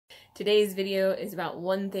Today's video is about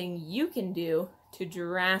one thing you can do to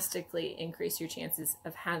drastically increase your chances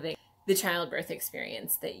of having the childbirth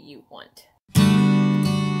experience that you want.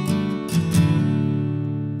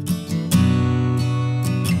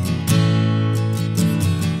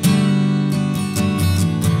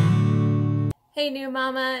 Hey new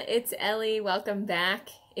mama, it's Ellie. Welcome back.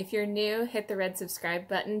 If you're new, hit the red subscribe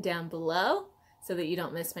button down below so that you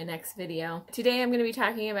don't miss my next video. Today I'm going to be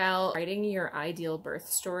talking about writing your ideal birth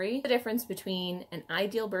story, the difference between an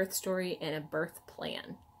ideal birth story and a birth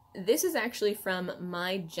plan. This is actually from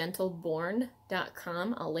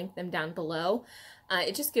mygentleborn.com. I'll link them down below.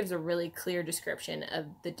 It just gives a really clear description of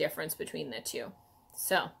the difference between the two.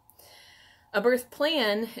 So, a birth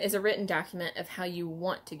plan is a written document of how you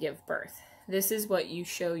want to give birth. This is what you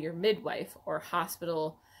show your midwife or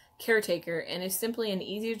hospital caretaker and is simply an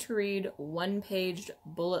easy to read one-page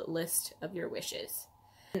bullet list of your wishes.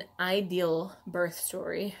 An ideal birth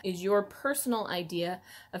story is your personal idea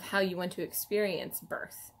of how you want to experience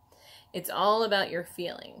birth. It's all about your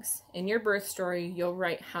feelings. In your birth story, you'll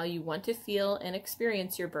write how you want to feel and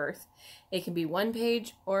experience your birth. It can be 1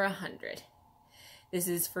 page or 100. This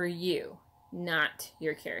is for you, not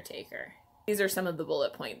your caretaker. These are some of the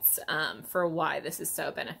bullet points for why this is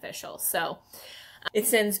so beneficial. So, it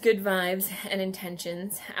sends good vibes and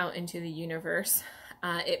intentions out into the universe.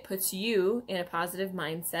 It puts you in a positive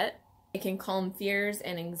mindset. It can calm fears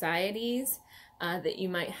and anxieties that you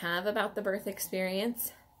might have about the birth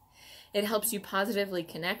experience. It helps you positively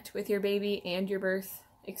connect with your baby and your birth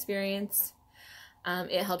experience.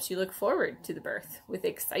 It helps you look forward to the birth with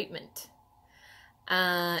excitement.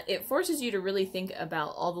 It forces you to really think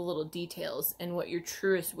about all the little details and what your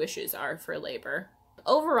truest wishes are for labor.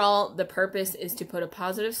 Overall, the purpose is to put a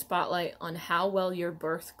positive spotlight on how well your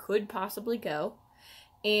birth could possibly go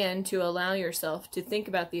and to allow yourself to think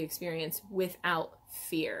about the experience without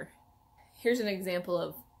fear. Here's an example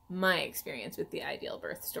of my experience with the ideal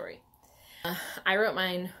birth story. I wrote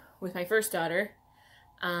mine with my first daughter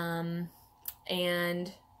and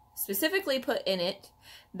specifically put in it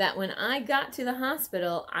that when I got to the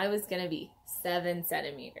hospital, I was going to be 7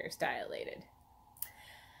 centimeters dilated.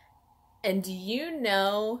 And do you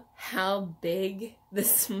know how big the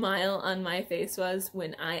smile on my face was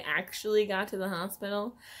when I actually got to the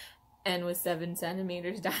hospital and was 7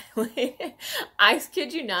 centimeters dilated? I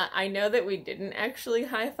kid you not, I know that we didn't actually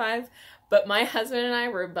high five, but my husband and I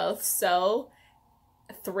were both so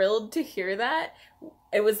thrilled to hear that.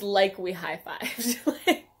 It was like we high fived.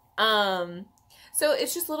 So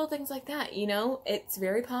it's just little things like that, you know? It's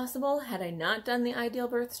very possible, had I not done the ideal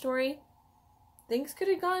birth story, things could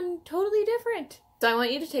have gone totally different. So I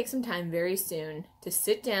want you to take some time very soon to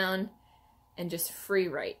sit down and just free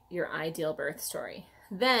write your ideal birth story.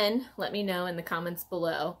 Then let me know in the comments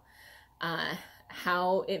below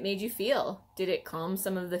how it made you feel. Did it calm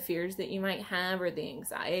some of the fears that you might have or the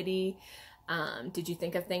anxiety? Did you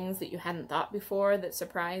think of things that you hadn't thought before that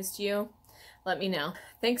surprised you? Let me know.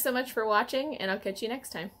 Thanks so much for watching, and I'll catch you next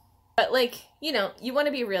time. But like, you know, you want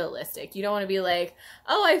to be realistic. You don't want to be like,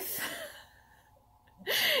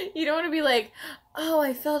 you don't want to be like, oh,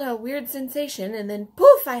 I felt a weird sensation and then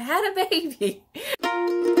poof, I had a baby.